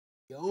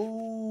Yo,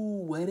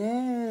 what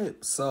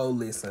up? So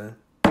listen,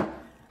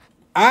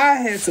 I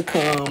had to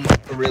come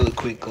really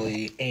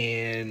quickly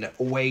and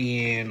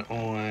weigh in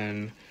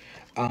on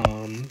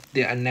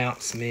the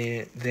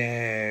announcement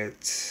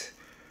that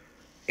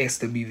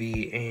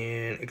SWV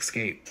and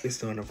Escape is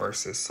doing a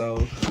versus.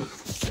 So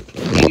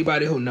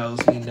anybody who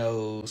knows me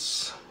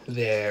knows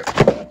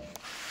that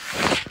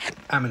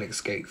I'm an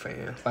Escape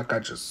fan. Like I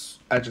just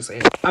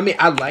am. I mean,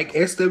 I like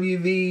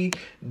SWV,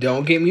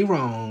 don't get me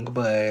wrong,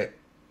 but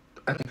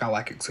I think I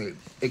like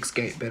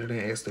Escape better than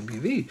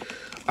SWV.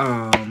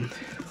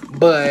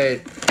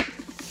 But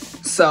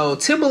so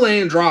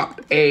Timbaland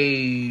dropped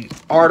a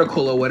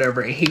article or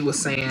whatever, and he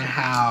was saying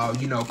how,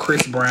 you know,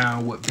 Chris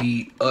Brown would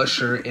beat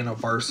Usher in a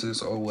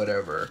versus or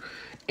whatever.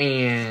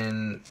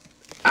 And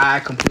I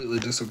completely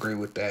disagree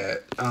with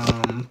that.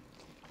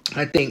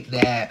 I think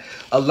that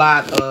a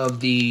lot of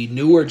the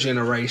newer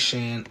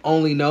generation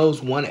only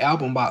knows one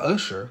album by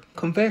Usher,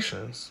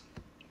 Confessions.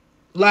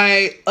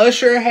 Like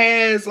Usher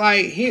has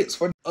hits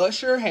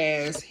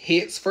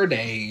for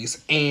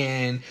days,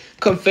 and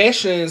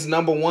Confessions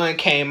 #1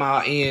 came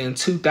out in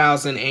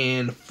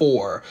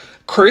 2004.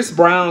 Chris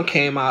Brown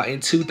came out in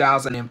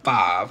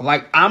 2005.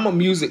 Like, I'm a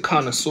music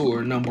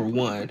connoisseur,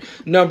 #1.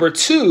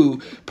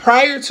 #2,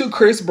 prior to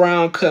Chris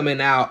Brown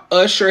coming out,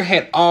 Usher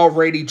had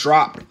already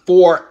dropped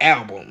 4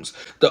 albums.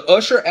 The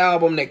Usher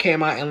album that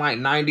came out in like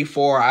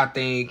 94, I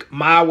think,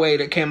 My Way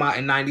that came out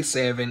in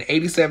 97,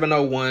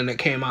 8701 that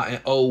came out in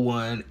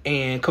 01,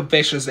 and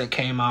Confessions that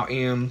came out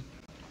in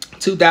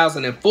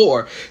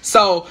 2004.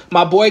 So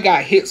my boy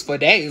got hits for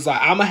days.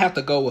 Like, I'm gonna have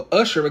to go with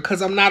Usher because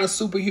I'm not a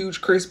super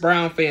huge Chris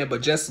Brown fan,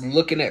 but just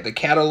looking at the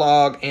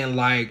catalog and,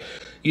 like,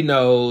 you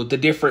know, the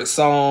different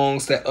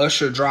songs that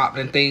Usher dropped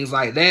and things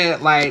like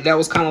that, like, that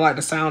was kind of like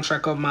the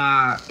soundtrack of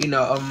my, you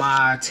know, of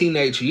my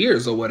teenage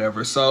years or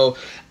whatever. So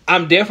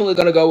I'm definitely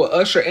gonna go with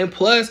Usher. And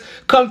plus,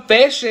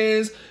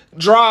 Confessions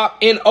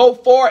dropped in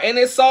 04 and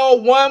it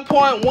sold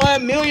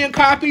 1.1 million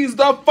copies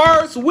the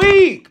first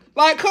week.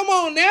 Like, come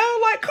on now.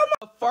 Like, come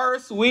on. The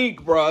first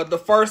week, bro. The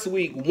first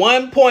week.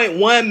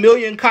 1.1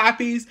 million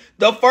copies.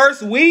 The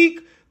first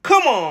week.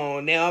 Come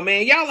on now,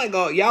 man. Y'all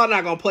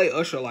not gonna play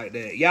Usher like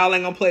that. Y'all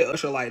ain't gonna play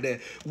Usher like that.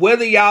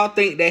 Whether y'all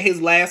think that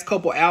his last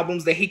couple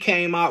albums that he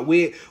came out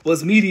with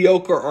was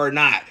mediocre or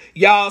not,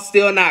 y'all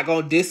still not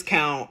gonna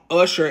discount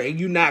Usher, and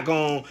you not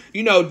gonna,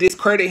 you know,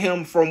 discredit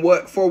him for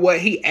what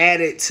he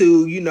added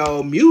to, you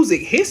know,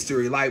 music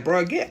history. Like,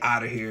 bro, get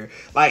out of here.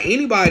 Like,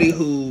 anybody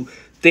who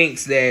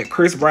thinks that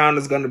Chris Brown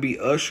is going to be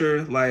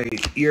Usher,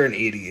 like, you're an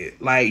idiot.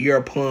 Like, you're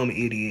a plumb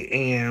idiot.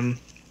 And,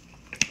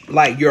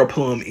 like, you're a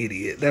plumb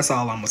idiot. That's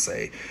all I'm going to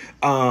say.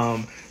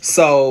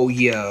 So,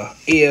 yeah.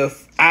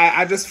 If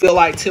I just feel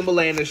like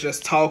Timbaland is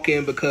just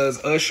talking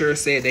because Usher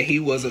said that he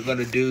wasn't going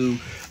to do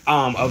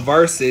a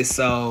versus,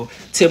 so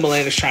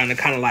Timbaland is trying to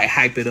kind of like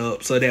hype it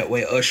up so that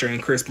way Usher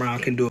and Chris Brown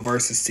can do a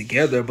versus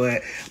together.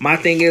 But my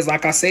thing is,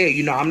 like I said,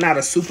 you know, I'm not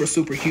a super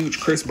huge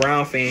Chris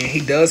Brown fan. He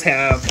does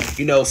have,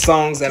 you know,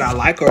 songs that I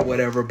like or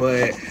whatever,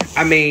 but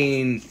I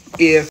mean,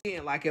 if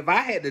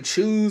I had to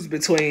choose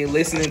between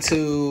listening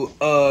to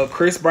a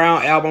Chris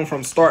Brown album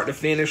from start to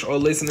finish or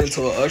listening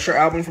to an Usher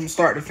album from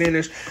start to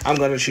finish, I'm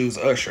gonna choose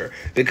Usher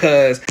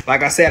because,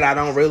 like I said, I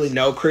don't really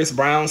know Chris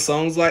Brown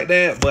songs like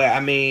that, but I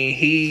mean,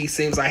 he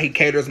seems like he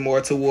caters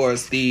more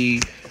towards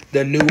the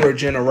newer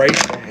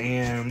generation,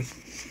 and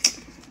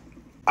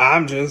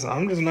I'm just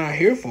not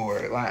here for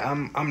it. Like,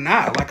 I'm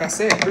not. Like I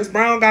said, Chris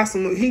Brown got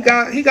some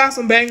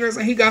bangers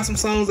and he got some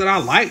songs that I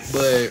like,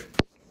 but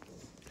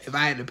if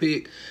I had to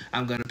pick,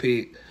 I'm gonna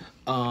pick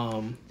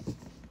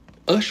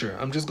Usher.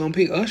 I'm just gonna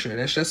pick Usher.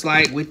 That's just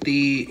like with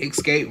the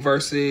Escape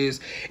versus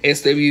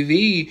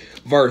SWV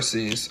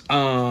versus.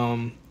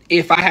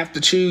 If I have to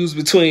choose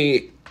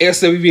between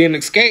SWV and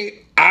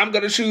Escape, I'm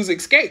gonna choose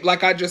Escape.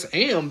 Like, I just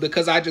am,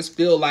 because I just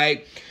feel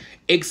like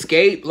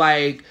Escape,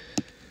 like,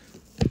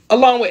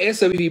 along with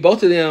SWV,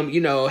 both of them,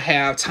 you know,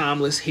 have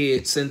timeless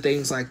hits and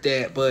things like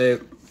that.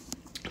 But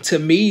to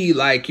me,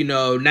 like, you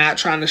know, not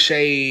trying to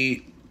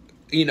shade,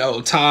 you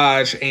know,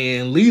 Taj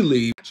and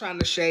Lily. Not trying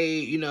to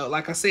shade, you know,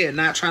 like I said,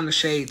 not trying to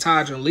shade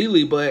Taj and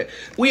Lily, but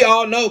we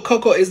all know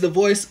Coco is the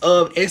voice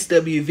of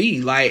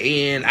SWV. Like,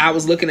 and I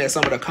was looking at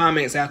some of the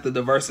comments after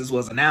the verses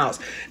was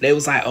announced. They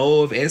was like,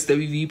 oh, if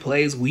SWV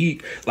plays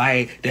weak,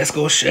 like, that's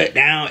gonna shut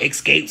down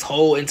Escape's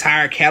whole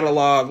entire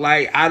catalog.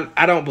 Like,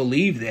 I don't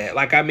believe that.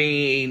 Like, I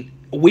mean,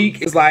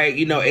 Weak is, like,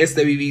 you know,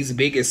 SWV's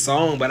biggest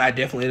song, but I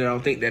definitely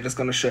don't think that it's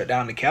going to shut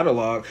down the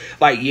catalog.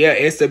 Like, yeah,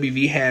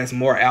 SWV has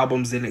more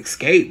albums than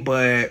Escape,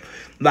 but,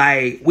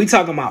 like, we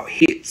talking about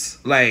hits.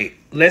 Like,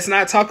 let's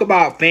not talk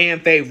about fan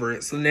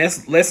favorites.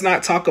 Let's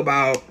not talk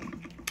about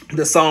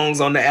the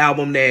songs on the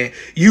album that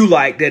you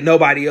like that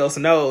nobody else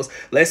knows.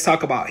 Let's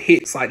talk about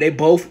hits. Like, they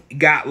both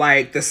got,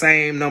 like, the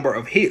same number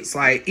of hits,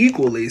 like,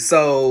 equally.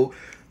 So,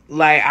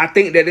 like, I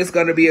think that it's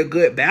going to be a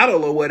good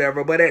battle or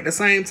whatever. But at the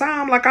same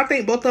time, like, I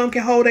think both of them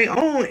can hold their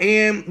own.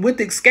 And with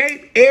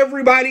Escape,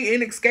 everybody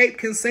in Escape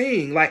can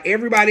sing. Like,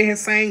 everybody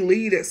has sang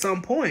lead at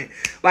some point.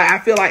 Like, I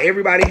feel like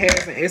everybody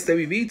has an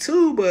SWV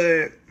too,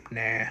 but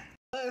nah.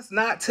 Plus,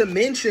 not to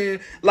mention,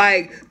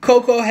 like,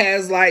 Coco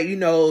has, like, you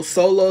know,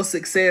 solo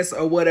success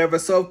or whatever.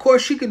 So, of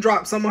course, she can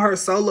drop some of her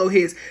solo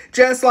hits,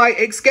 just like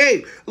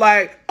Xscape.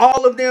 Like,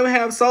 all of them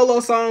have solo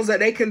songs that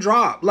they can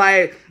drop.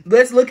 Like,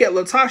 let's look at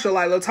Latasha.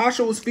 Like,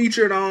 Latasha was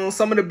featured on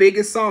some of the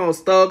biggest songs.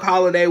 Thug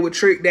Holiday with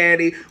Trick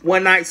Daddy,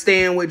 One Night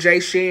Stand with Jay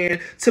Shin.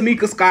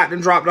 Tamika Scott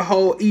done dropped the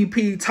whole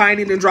EP.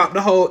 Tiny done dropped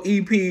the whole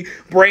EP.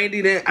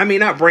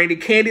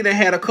 Candy done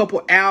had a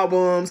couple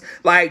albums.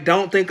 Like,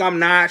 Don't Think I'm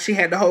Not. She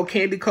had the whole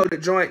Candy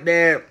Coated joint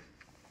that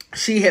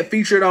she had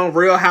featured on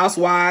Real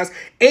Housewives,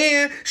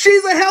 and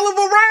she's a hell of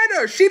a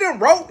writer. She done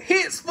wrote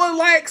hits for,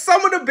 like,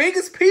 some of the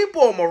biggest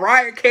people.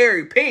 Mariah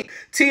Carey, Pink,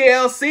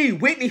 TLC,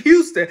 Whitney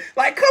Houston.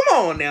 Like, come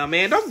on now,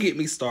 man. Don't get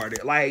me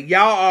started. Like,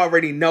 y'all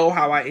already know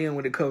how I am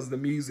when it comes to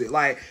music.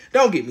 Like,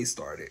 don't get me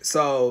started.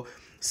 So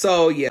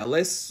yeah,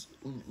 let's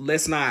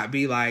not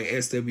be like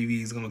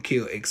SWV is gonna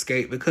kill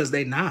Xscape, because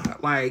they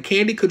not. Like,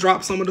 Candy could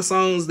drop some of the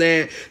songs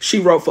that she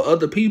wrote for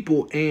other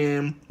people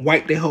and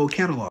wipe their whole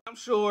catalog. I'm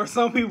sure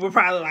some people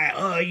probably like,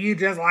 oh, you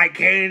just like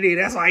Candy,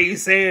 that's why you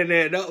saying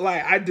that. No,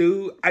 like, I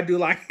do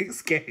like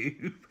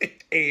Xscape.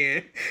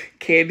 And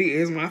Candy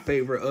is my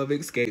favorite of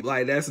Xscape.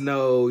 Like, that's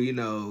no, you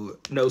know,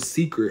 no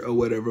secret or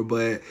whatever.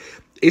 But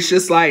it's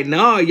just like,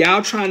 no,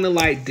 y'all trying to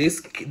like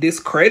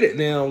discredit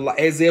them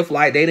as if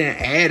like they didn't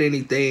add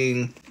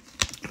anything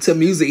to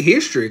music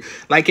history.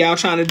 Like, y'all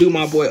trying to do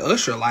my boy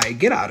Usher. Like,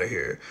 get out of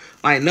here.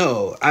 Like,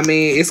 no. I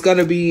mean, it's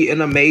gonna be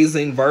an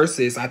amazing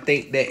versus. I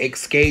think that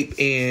Xscape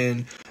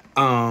and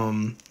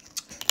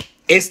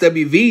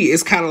SWV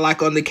is kind of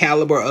like on the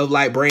caliber of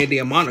like Brandy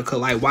and Monica.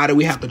 Like, why do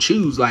we have to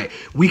choose? Like,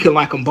 we can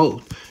like them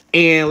both.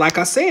 And like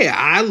I said,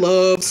 I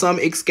love some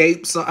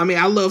Xscape. So I mean,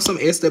 I love some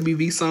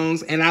SWV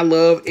songs, and I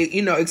love,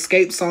 you know,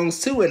 Xscape songs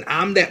too. And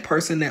I'm that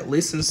person that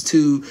listens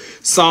to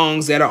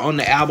songs that are on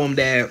the album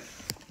that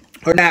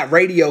are not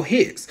radio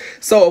hits.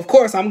 So of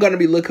course I'm gonna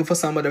be looking for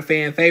some of the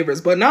fan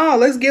favorites. But no,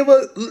 let's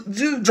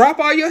just drop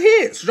all your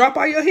hits. Drop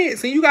all your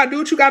hits, and you gotta do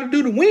what you gotta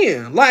do to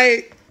win.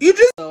 Like, you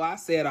just. So I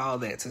said all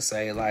that to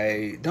say,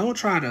 like, don't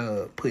try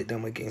to put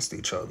them against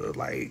each other.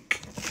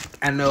 Like,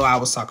 I know I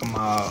was talking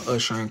about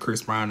Usher and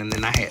Chris Brown, and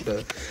then I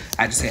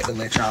just had to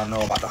let y'all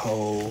know about the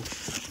whole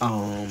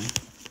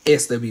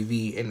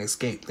SWV and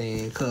Xscape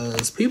thing,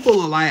 because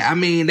people are like, I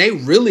mean, they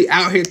really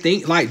out here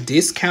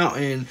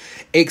discounting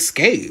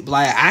Xscape.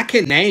 Like, I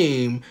can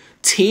name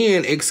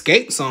 10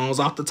 Xscape songs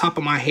off the top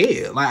of my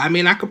head. Like, I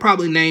mean, I could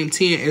probably name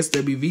 10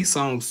 SWV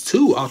songs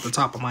too off the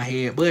top of my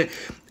head, but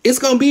it's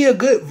gonna be a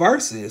good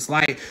versus.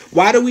 Like,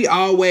 why do we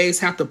always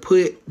have to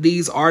put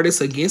these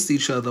artists against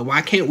each other?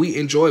 Why can't we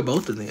enjoy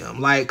both of them?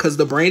 Like, because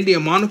the Brandy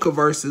and Monica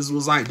versus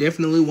was like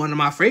definitely one of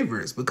my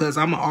favorites, because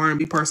I'm an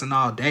R&B person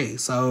all day.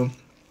 So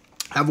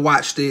I've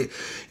watched it,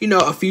 you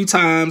know, a few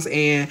times,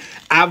 and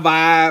I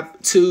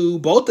vibe to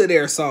both of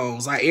their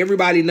songs. Like,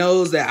 everybody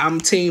knows that I'm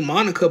Team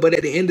Monica, but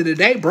at the end of the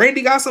day,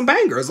 Brandy got some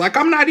bangers. Like,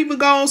 I'm not even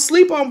gonna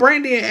sleep on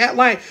Brandy and act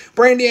like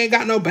Brandy ain't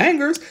got no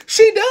bangers.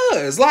 She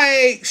does.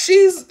 Like,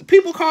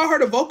 people call her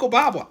the vocal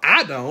Bible.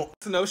 I don't.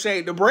 It's no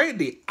shade to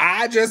Brandy.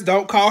 I just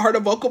don't call her the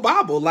vocal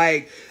Bible.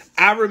 Like,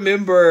 I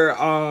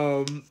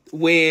remember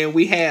when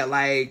we had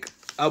like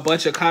a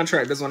bunch of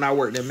contractors when I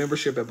worked in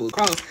membership at Blue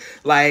Cross.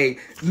 Like,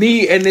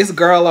 me and this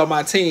girl on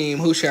my team,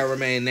 who shall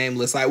remain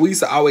nameless, like, we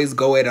used to always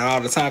go at it all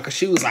the time, because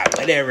she was like,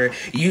 whatever,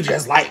 you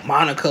just like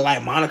Monica.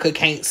 Like, Monica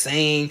can't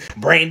sing.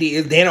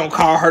 Brandy, they don't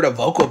call her the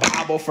vocal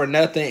Bible for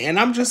nothing. And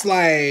I'm just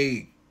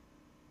like,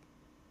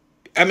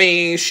 I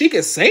mean, she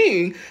can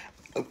sing.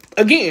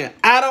 Again,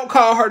 I don't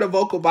call her the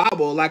vocal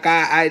Bible. Like,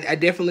 I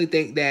definitely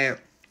think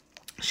that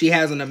she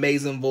has an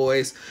amazing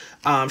voice.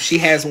 She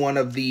has one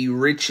of the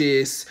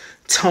richest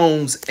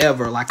tones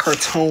ever. Like, her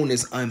tone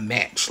is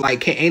unmatched.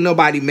 Like, ain't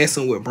nobody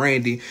messing with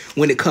Brandy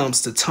when it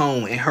comes to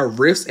tone. And her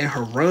riffs and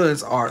her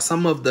runs are,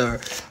 some of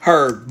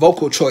her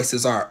vocal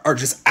choices are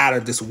just out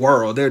of this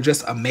world. They're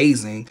just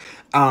amazing.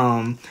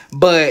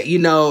 But, you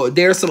know,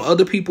 there's some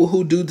other people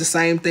who do the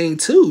same thing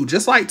too.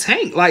 Just like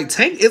Tank. Like,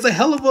 Tank is a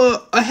hell of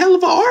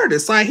a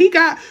artist. Like, he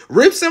got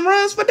riffs and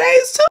runs for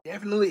days too.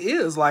 Definitely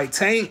is. Like,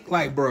 Tank,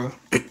 like, bro,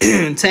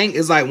 Tank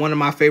is like one of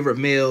my favorite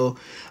male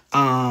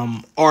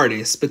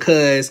artists,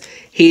 because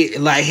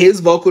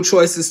his vocal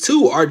choices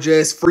too are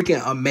just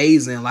freaking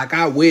amazing. Like,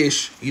 I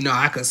wish, you know,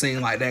 I could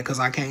sing like that, because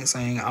I can't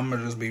sing. I'm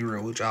gonna just be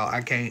real with y'all. I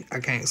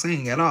can't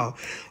sing at all.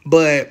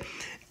 But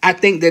I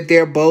think that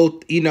they're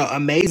both, you know,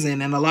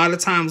 amazing. And a lot of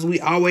times we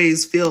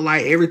always feel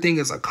like everything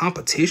is a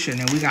competition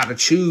and we got to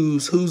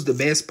choose who's the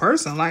best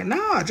person. Like,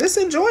 nah, just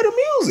enjoy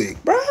the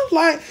music, bro.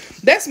 Like,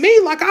 that's me.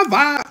 Like, I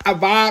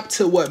vibe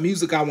to what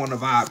music I want to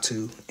vibe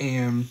to.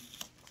 And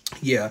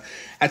yeah,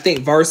 I think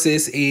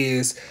versus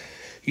is,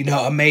 you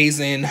know,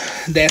 amazing.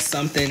 That's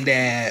something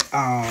that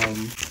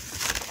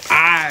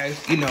I,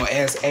 you know,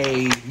 as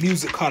a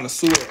music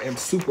connoisseur, am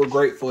super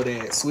grateful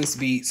that Swizz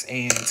Beatz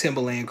and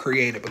Timbaland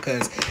created,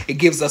 because it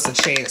gives us a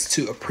chance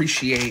to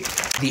appreciate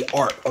the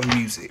art of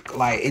music.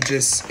 Like, it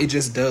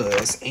just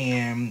does.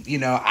 And, you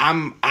know,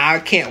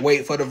 I can't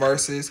wait for the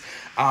verses.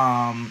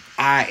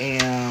 I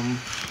am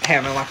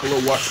having like a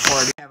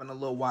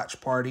little little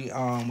watch party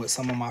with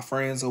some of my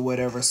friends or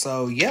whatever.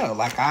 So yeah,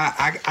 like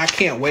I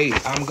can't wait.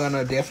 I'm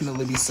gonna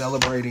definitely be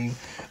celebrating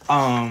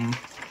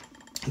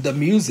the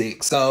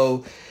music.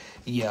 So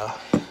yeah,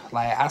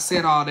 like I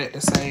said all that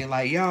to say,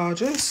 like, y'all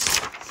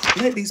just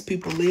let these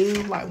people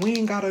live. Like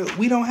we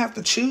don't have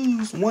to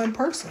choose one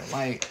person.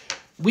 Like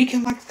we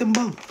can like them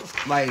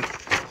both. Like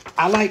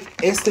I like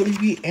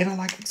SWV and I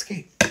like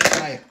Escape.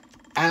 Like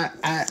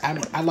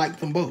I like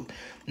them both.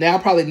 Now I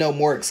probably know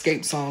more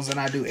Escape songs than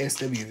I do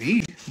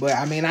SWV, but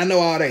I mean I know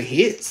all their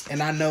hits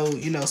and I know,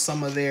 you know,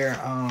 some of their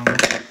album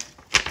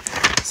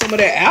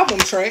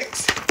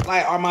tracks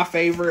like are my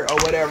favorite or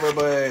whatever.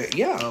 But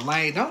yeah,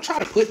 like don't try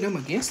to put them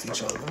against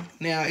each other.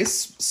 Now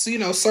it's, you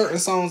know, certain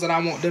songs that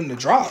I want them to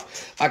drop.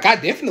 Like I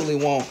definitely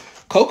want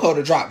Coco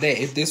to drop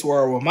that If This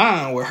World Were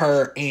Mine with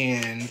her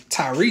and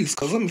Tyrese.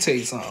 Cause let me tell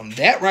you something,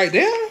 that right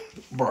there,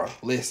 bro,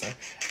 listen,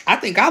 I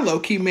think I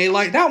low-key may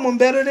like that one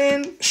better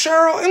than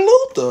Cheryl and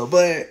Luther.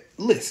 But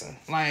listen,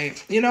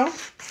 like, you know,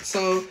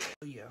 so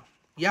yeah,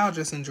 y'all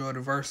just enjoy the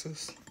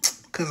verses,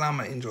 cause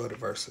I'ma enjoy the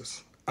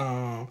verses.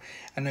 I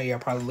know y'all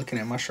probably looking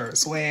at my shirt,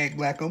 swag,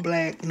 black on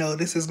black. No,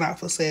 this is not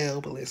for sale,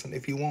 but listen,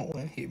 if you want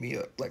one, hit me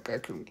up. Like I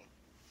could,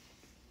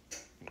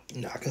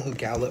 you know, I can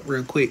hook y'all up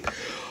real quick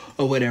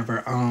or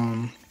whatever.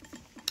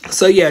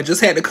 So yeah,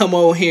 just had to come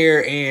on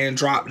here and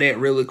drop that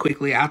really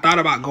quickly. I thought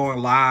about going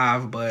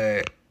live,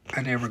 but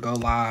I never go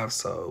live,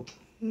 so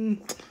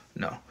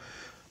no,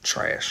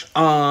 trash.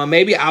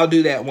 Maybe I'll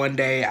do that one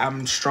day.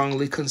 I'm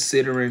strongly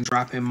considering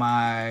dropping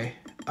my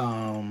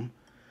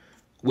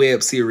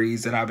web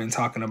series that I've been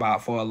talking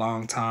about for a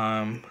long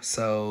time,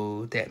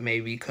 so that may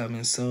be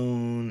coming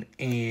soon.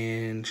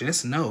 And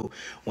just know,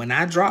 when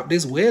I drop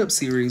this web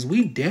series,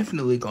 we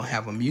definitely gonna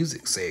have a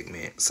music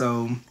segment.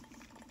 So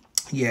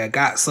yeah,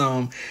 got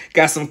some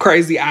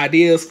crazy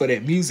ideas for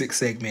that music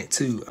segment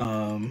too.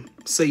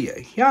 So yeah,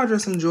 y'all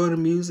just enjoy the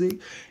music,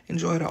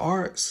 enjoy the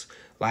arts.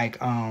 Like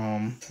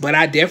but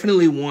I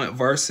definitely want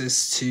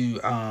Versus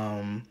to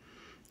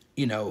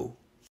you know,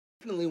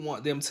 definitely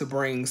want them to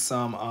bring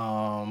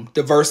some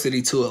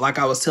diversity to it. Like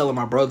I was telling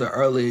my brother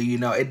earlier, you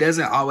know, it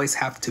doesn't always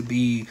have to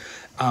be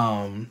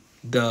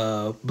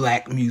the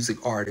black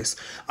music artist.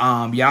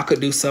 Y'all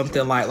could do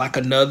something like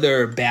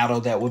another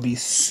battle that would be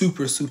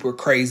super, super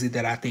crazy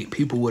that I think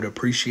people would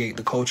appreciate,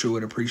 the culture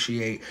would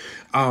appreciate,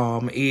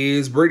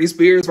 is Britney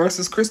Spears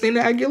versus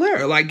Christina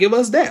Aguilera. Like, give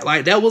us that.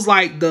 Like, that was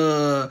like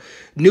the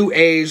new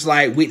age,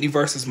 like Whitney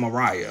versus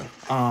Mariah,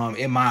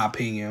 in my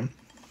opinion.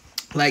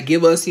 Like,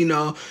 give us, you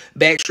know,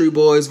 Backstreet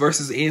Boys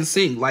versus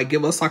NSYNC. Like,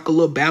 give us like a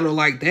little battle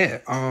like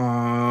that.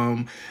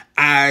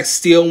 I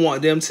still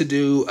want them to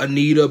do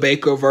Anita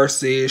Baker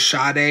versus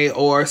Sade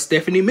or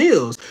Stephanie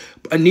Mills.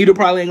 Anita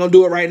probably ain't gonna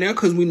do it right now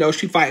because we know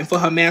she fighting for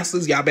her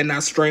masters. Y'all better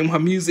not stream her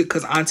music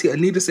because Auntie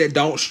Anita said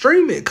don't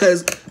stream it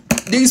because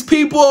these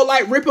people are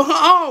like ripping her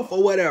off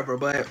or whatever.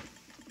 But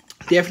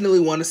definitely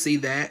want to see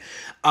that.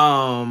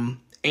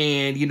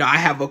 And, you know, I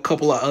have a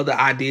couple of other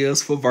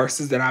ideas for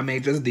verses that I may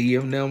just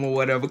DM them or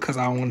whatever because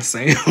I don't want to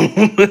say them.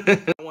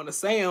 I don't want to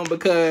say them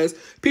because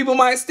people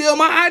might steal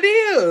my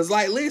ideas.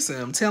 Like, listen,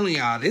 I'm telling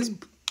y'all, this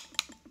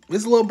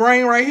little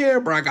brain right here,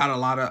 bro, I got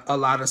a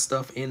lot of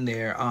stuff in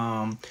there.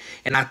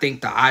 And I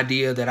think the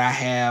idea that I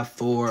have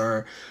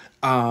for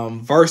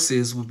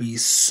verses would be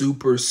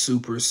super,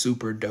 super,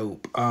 super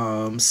dope.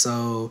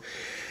 So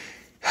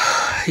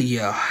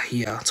yeah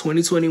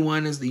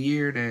 2021 is the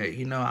year that,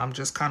 you know, I'm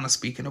just kind of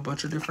speaking a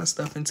bunch of different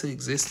stuff into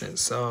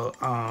existence. So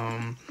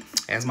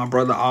as my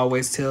brother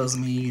always tells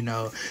me, you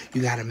know,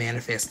 you got to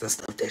manifest the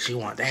stuff that you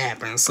want to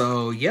happen.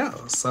 So yeah,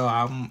 so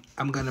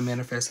I'm gonna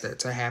manifest that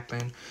to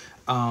happen,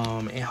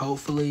 and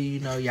hopefully, you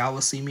know, y'all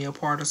will see me a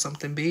part of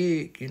something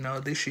big, you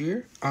know, this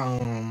year.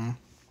 And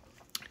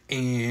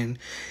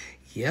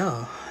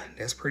yeah,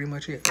 that's pretty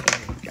much it.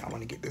 If y'all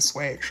want to get this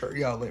swag shirt,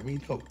 y'all let me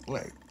know.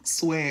 Like,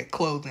 Swag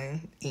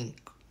Clothing Inc.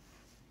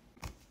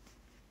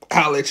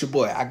 I'll let your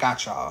boy. I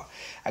got y'all.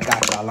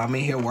 I'm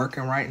in here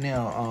working right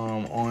now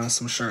on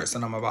some shirts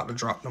that I'm about to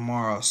drop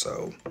tomorrow.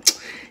 So,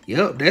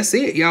 yep, that's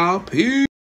it, y'all. Peace.